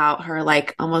just about her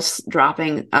like almost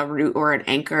dropping a root or an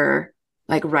anchor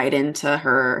like right into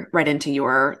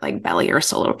your like belly or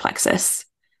solar plexus.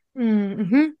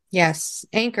 Mm-hmm. Yes.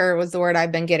 Anchor was the word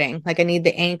I've been getting. Like I need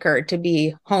the anchor to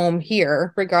be home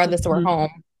here, regardless of we're Hmm.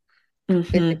 home Hmm.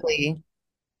 physically.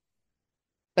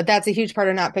 But that's a huge part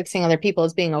of not fixing other people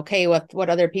is being okay with what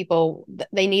other people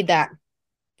they need that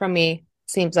from me.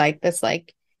 Seems like this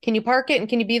like, can you park it and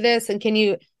can you be this and can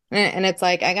you and it's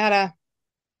like I gotta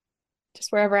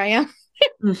just wherever I am,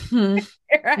 Hmm.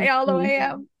 here I all the Hmm. way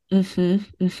am. Hmm.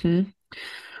 Hmm.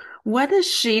 What does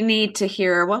she need to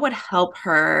hear? What would help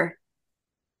her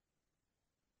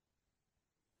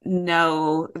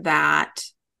know that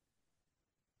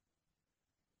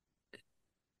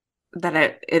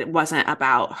it wasn't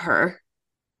about her,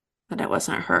 that it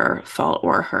wasn't her fault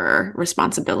or her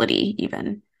responsibility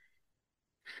even.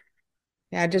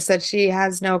 Yeah, just that she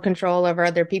has no control over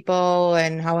other people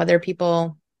and how other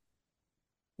people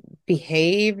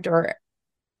behaved or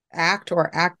act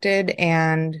or acted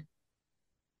and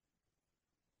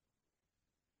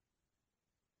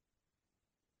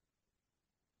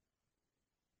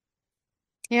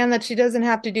that she doesn't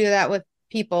have to do that with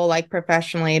people like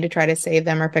professionally to try to save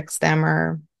them or fix them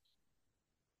or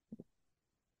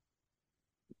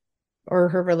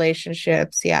her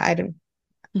relationships. Yeah, I don't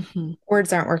Hmm.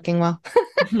 words aren't working well.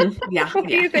 Yeah, What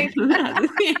do yeah. you think?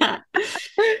 Yeah.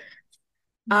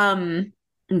 Um,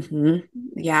 hmm.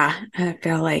 Yeah, I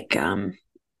feel like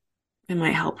it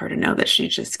might help her to know that she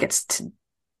just gets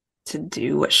to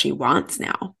do what she wants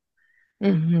now.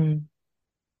 Hmm.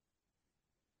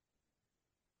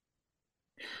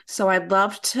 So I'd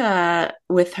love to,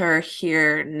 with her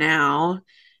here now,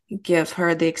 give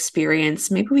her the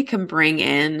experience. Maybe we can bring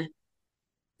in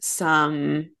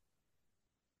some,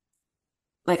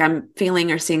 like I'm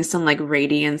feeling or seeing some like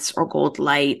radiance or gold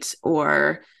light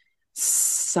or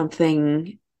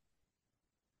something,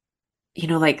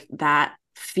 like that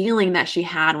feeling that she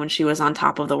had when she was on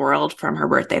top of the world from her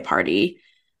birthday party.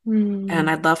 And Mm,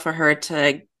 I'd love for her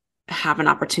to have an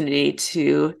opportunity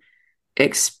to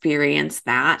experience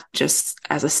that just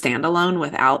as a standalone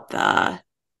without the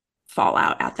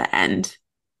fallout at the end.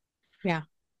 yeah.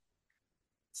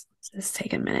 Just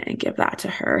take a minute and give that to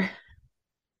her.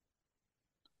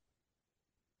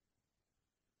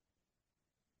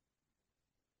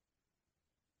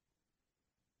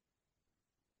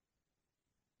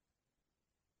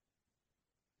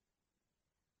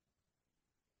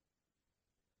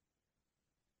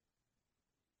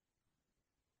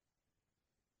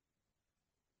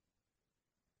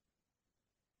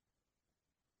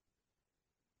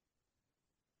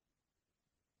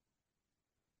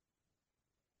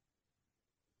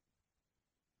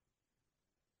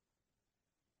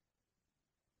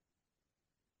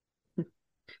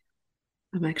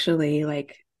 I'm actually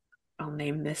like, I'll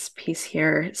name this piece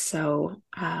here. So,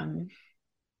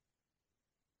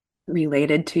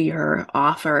 related to your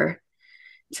offer,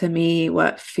 to me,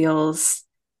 what feels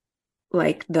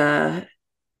like the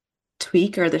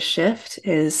tweak or the shift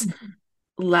is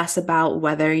less about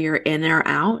whether you're in or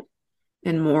out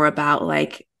and more about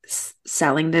like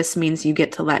selling this means you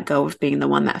get to let go of being the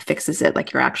one that fixes it.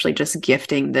 Like you're actually just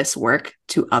gifting this work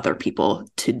to other people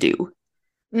to do.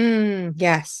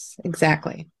 Yes,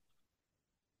 exactly.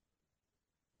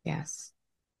 Yes.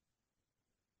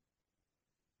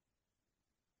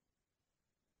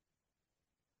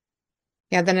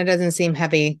 Yeah, then it doesn't seem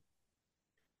heavy.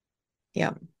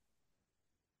 Yeah.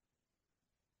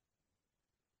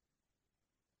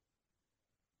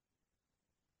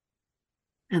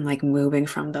 And like moving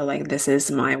from the like, this is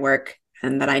my work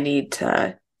and that I need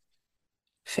to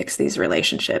fix these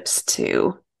relationships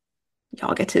to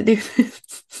y'all get to do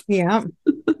this. Yeah.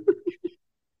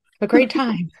 A great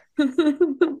time.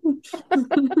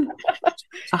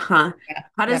 Uh-huh. Yeah,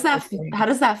 that feels great. How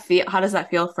does that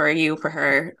feel for you, for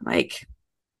her? Like,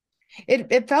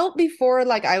 It felt before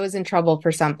like I was in trouble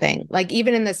for something, like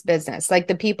even in this business, like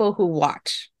the people who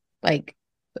watch, like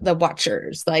the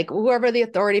watchers, like whoever the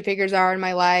authority figures are in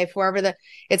my life, whoever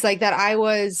it's like that I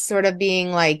was sort of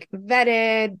being like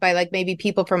vetted by like maybe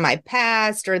people from my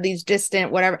past or these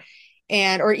distant whatever,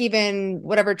 and or even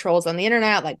whatever trolls on the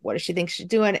internet, like what does she think she's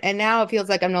doing? And now it feels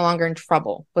like I'm no longer in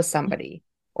trouble with somebody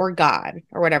or God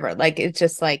or whatever. Like it's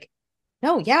just like,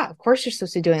 no, yeah, of course you're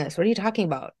supposed to be doing this. What are you talking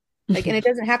about? Like, and it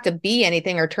doesn't have to be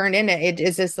anything or turn into it.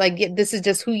 It's just like this is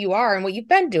just who you are and what you've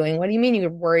been doing. What do you mean you're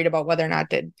worried about whether or not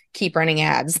to keep running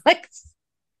ads? Like, it's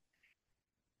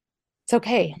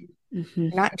okay. Mm-hmm.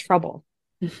 You're not in trouble.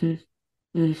 Mm-hmm.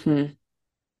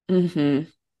 Mm-hmm. Mm-hmm.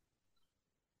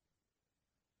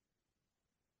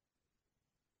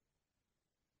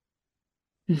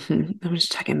 Mm-hmm. I'm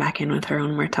just checking back in with her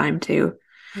one more time too.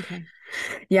 Okay.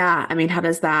 Yeah, I mean, how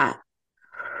does that?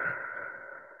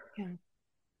 Yeah.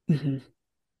 Mhm.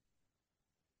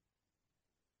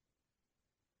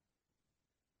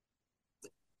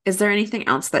 Is there anything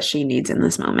else that she needs in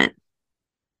this moment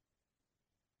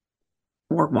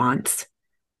or wants?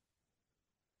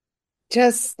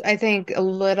 Just, I think a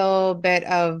little bit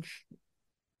of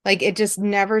like it just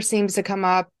never seems to come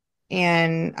up.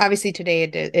 And obviously today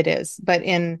it is, but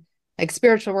in like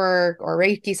spiritual work or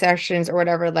Reiki sessions or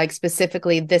whatever, like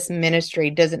specifically this ministry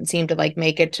doesn't seem to like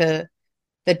make it to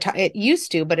it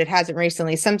used to, but it hasn't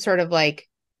recently. Some sort of like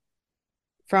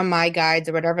from my guides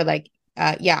or whatever, like,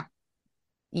 yeah,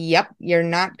 yep, you're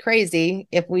not crazy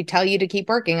if we tell you to keep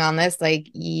working on this. Like,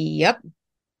 yep.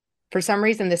 For some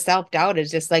reason, the self doubt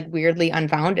is just like weirdly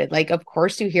unfounded. Like, of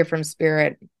course, you hear from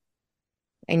spirit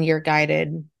and you're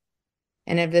guided.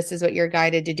 And if this is what you're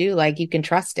guided to do, like, you can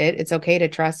trust it. It's okay to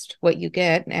trust what you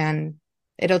get and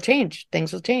it'll change.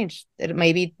 Things will change. It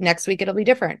maybe next week it'll be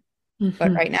different. But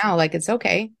Hmm. right now, like, it's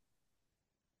okay.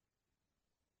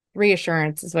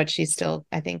 Reassurance is what she's still,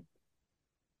 I think,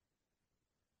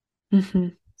 Hmm.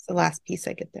 it's the last piece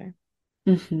I get there.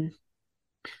 Hmm.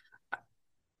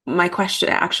 My question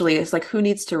actually is like, who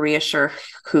needs to reassure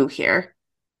who here?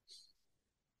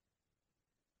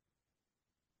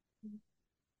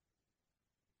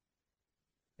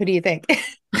 Who do you think?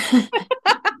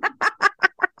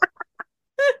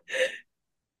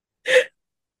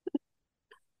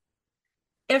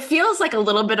 It feels like a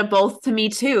little bit of both to me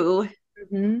too.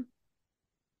 Mhm.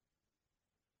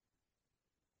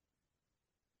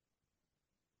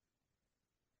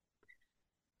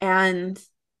 And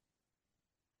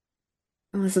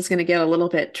this is going to get a little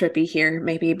bit trippy here,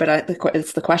 maybe, but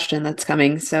it's the question that's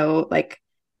coming. So, like,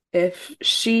 if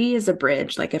she is a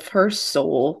bridge, like if her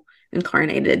soul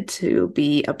incarnated to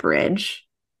be a bridge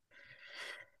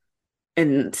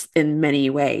in many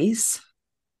ways,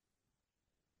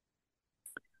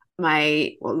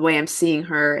 the way I'm seeing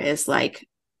her is like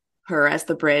her as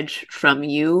the bridge from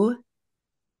you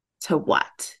to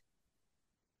what?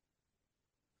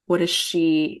 What is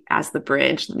she as the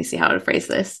bridge? Let me see how to phrase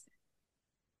this.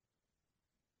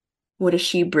 What is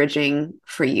she bridging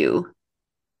for you?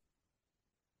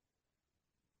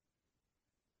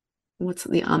 What's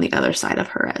the on the other side of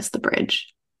her as the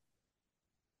bridge?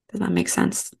 Does that make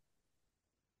sense?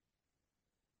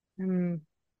 Mm.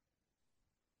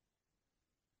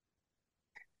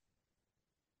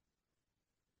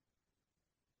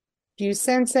 Do you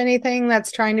sense anything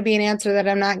that's trying to be an answer that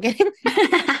I'm not getting?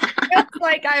 It's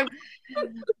like I'm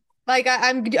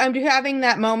having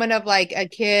that moment of like a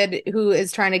kid who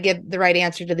is trying to give the right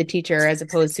answer to the teacher as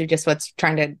opposed to just what's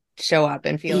trying to show up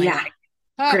and feeling Yeah, like,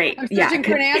 oh, great. I'm Yeah, searching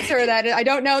for an answer that I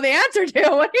don't know the answer to.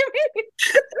 What do you mean?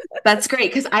 that's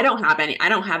great because I don't have any. I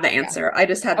don't have the Yeah. answer. I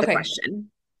just have the Okay.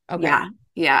 question. Okay. Yeah,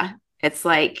 yeah. It's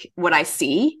like what I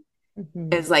see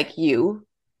Mhm. is like you,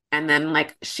 and then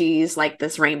like she's like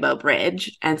this rainbow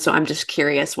bridge. And so I'm just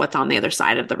curious what's on the other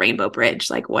side of the rainbow bridge.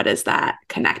 Like, what is that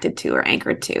connected to or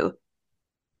anchored to?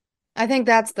 I think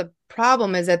that's the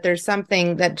problem is that there's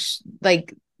something that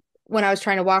like when I was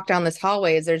trying to walk down this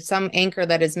hallway, is there's some anchor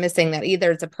that is missing that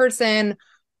either it's a person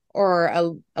or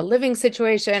a living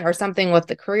situation or something with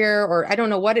the career, or I don't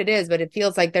know what it is, but it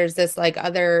feels like there's this like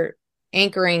other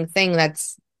anchoring thing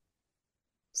that's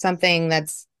something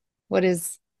that's what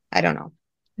is, I don't know.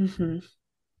 Hmm.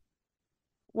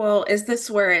 Well, is this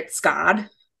where it's God?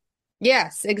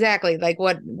 Yes, exactly. Like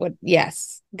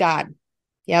yes, God.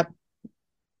 Yep.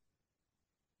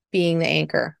 Being the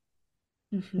anchor.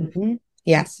 Hmm. Mhm.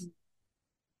 Yes.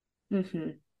 Hmm. Hmm.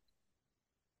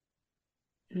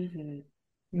 Hmm.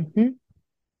 Hmm.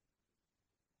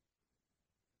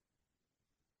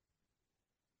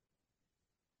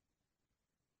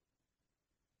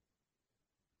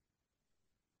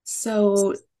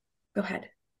 So go ahead.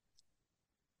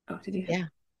 Oh, did you? Yeah.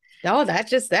 No,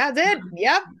 that's it. Yep.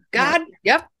 Yep. God.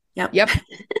 Yep. Yep. Yep.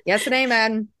 Yes and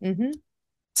amen.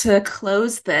 To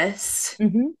close this,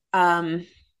 Hmm.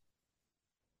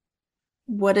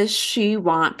 what does she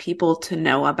want people to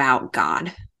know about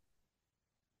God?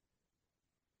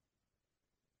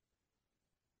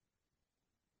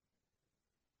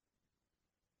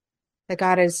 That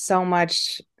God is so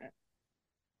much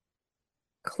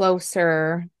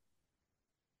closer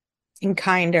and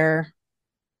kinder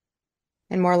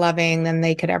and more loving than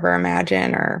they could ever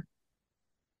imagine, or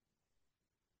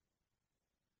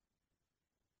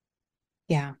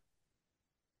yeah,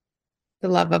 the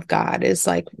love of God is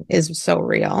so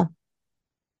real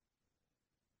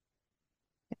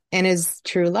and is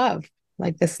true love,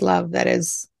 like this love that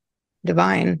is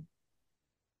divine.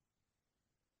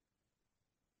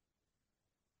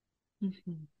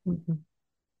 Mhm. Mhm.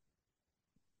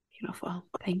 Beautiful.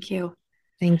 Thank you.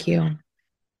 Thank you.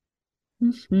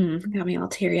 Got me all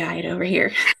teary-eyed over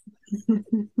here.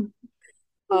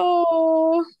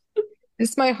 Oh,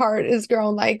 this my heart has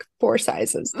grown like 4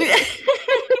 sizes.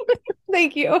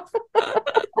 Thank you.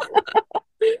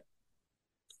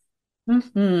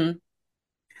 hmm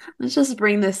Let's just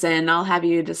bring this in. I'll have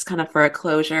you just kind of for a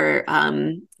closure,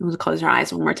 we'll close your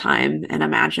eyes one more time and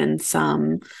imagine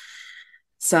some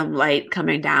light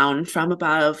coming down from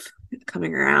above,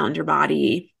 coming around your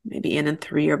body, maybe in and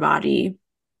through your body,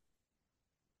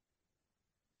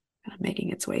 kind of making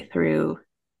its way through,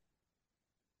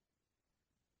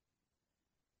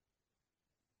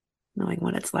 knowing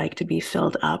what it's like to be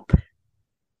filled up,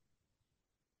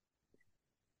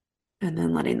 and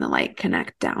then letting the light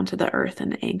connect down to the earth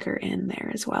and anchor in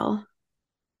there as well.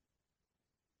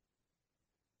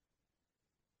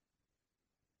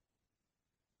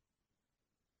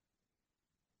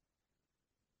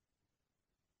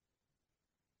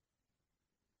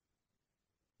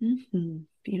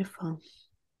 Beautiful.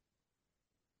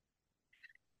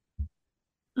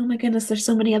 Oh my goodness, there's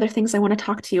so many other things I want to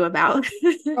talk to you about.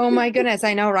 Oh my goodness,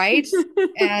 I know, right?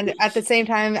 And at the same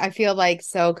time, I feel like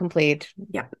so complete.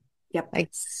 Yep. Yep. Like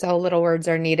so little words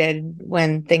are needed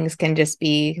when things can just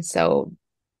be so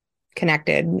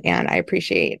connected. And I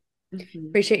appreciate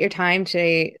your time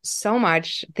today so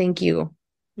much. Thank you.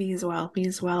 Me as well. Me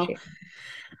as well. Appreciate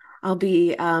I'll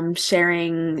be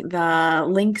sharing the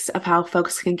links of how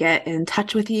folks can get in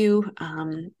touch with you,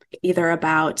 either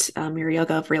about your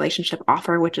yoga of relationship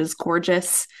offer, which is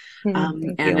gorgeous. Thank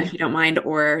And you. if you don't mind,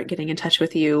 or getting in touch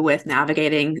with you with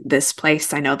navigating this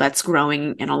place. I know that's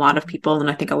growing in a lot of people, and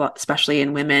I think a lot, especially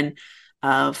in women,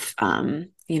 of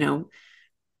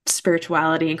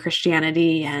spirituality and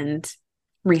Christianity and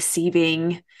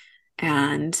receiving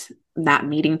and that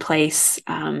meeting place.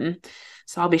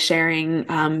 So I'll be sharing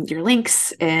your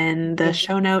links in the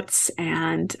show notes,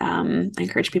 and I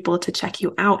encourage people to check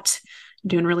you out.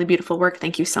 You're doing really beautiful work.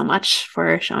 Thank you so much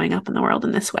for showing up in the world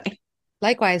in this way.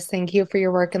 Likewise, thank you for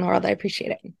your work in the world. I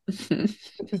appreciate it.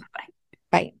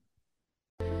 Bye.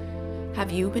 Bye.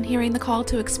 Have you been hearing the call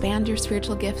to expand your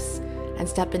spiritual gifts and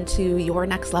step into your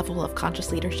next level of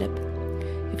conscious leadership?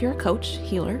 If you're a coach,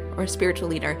 healer, or a spiritual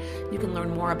leader, you can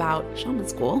learn more about Shaman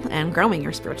School and growing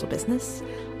your spiritual business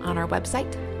on our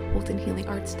website,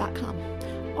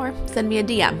 holtonhealingarts.com, or send me a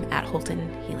DM at Holton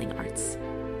Healing Arts.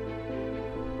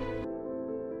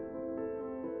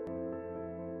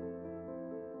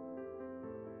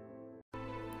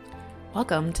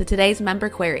 Welcome to today's Member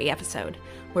Query episode,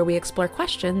 where we explore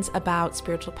questions about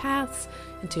spiritual paths,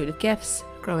 intuitive gifts,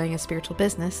 growing a spiritual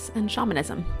business, and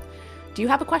shamanism. Do you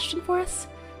have a question for us?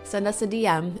 Send us a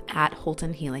DM at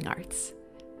Holton Healing Arts.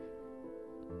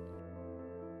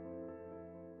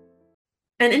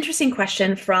 An interesting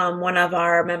question from one of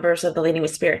our members of the Leading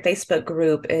with Spirit Facebook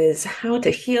group is how to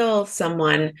heal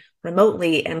someone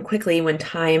remotely and quickly when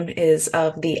time is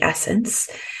of the essence.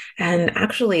 And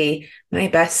actually, my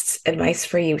best advice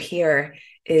for you here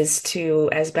is to,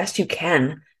 as best you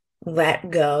can, let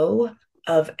go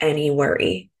of any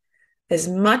worry. As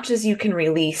much as you can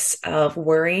release of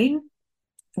worrying,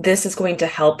 this is going to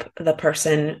help the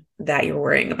person that you're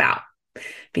worrying about.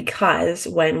 Because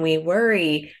when we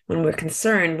worry, when we're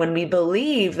concerned, when we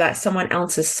believe that someone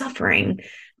else is suffering,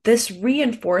 this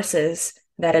reinforces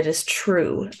that it is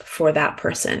true for that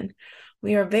person.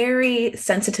 We are very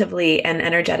sensitively and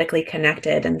energetically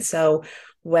connected. And so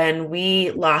when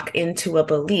we lock into a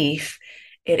belief,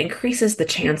 it increases the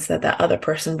chance that the other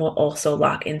person will also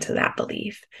lock into that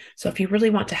belief. So if you really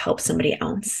want to help somebody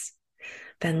else,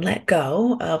 then let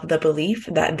go of the belief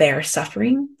that they're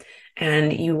suffering,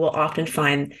 and you will often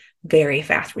find very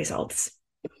fast results.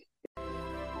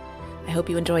 I hope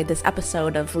you enjoyed this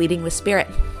episode of Leading with Spirit.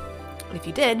 If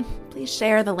you did, please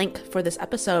share the link for this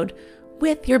episode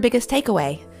with your biggest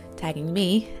takeaway, tagging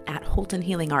me at Holton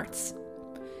Healing Arts.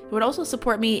 It would also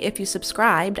support me if you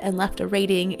subscribed and left a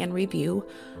rating and review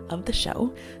of the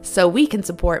show so we can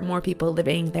support more people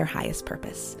living their highest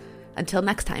purpose. Until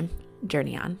next time,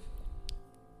 journey on.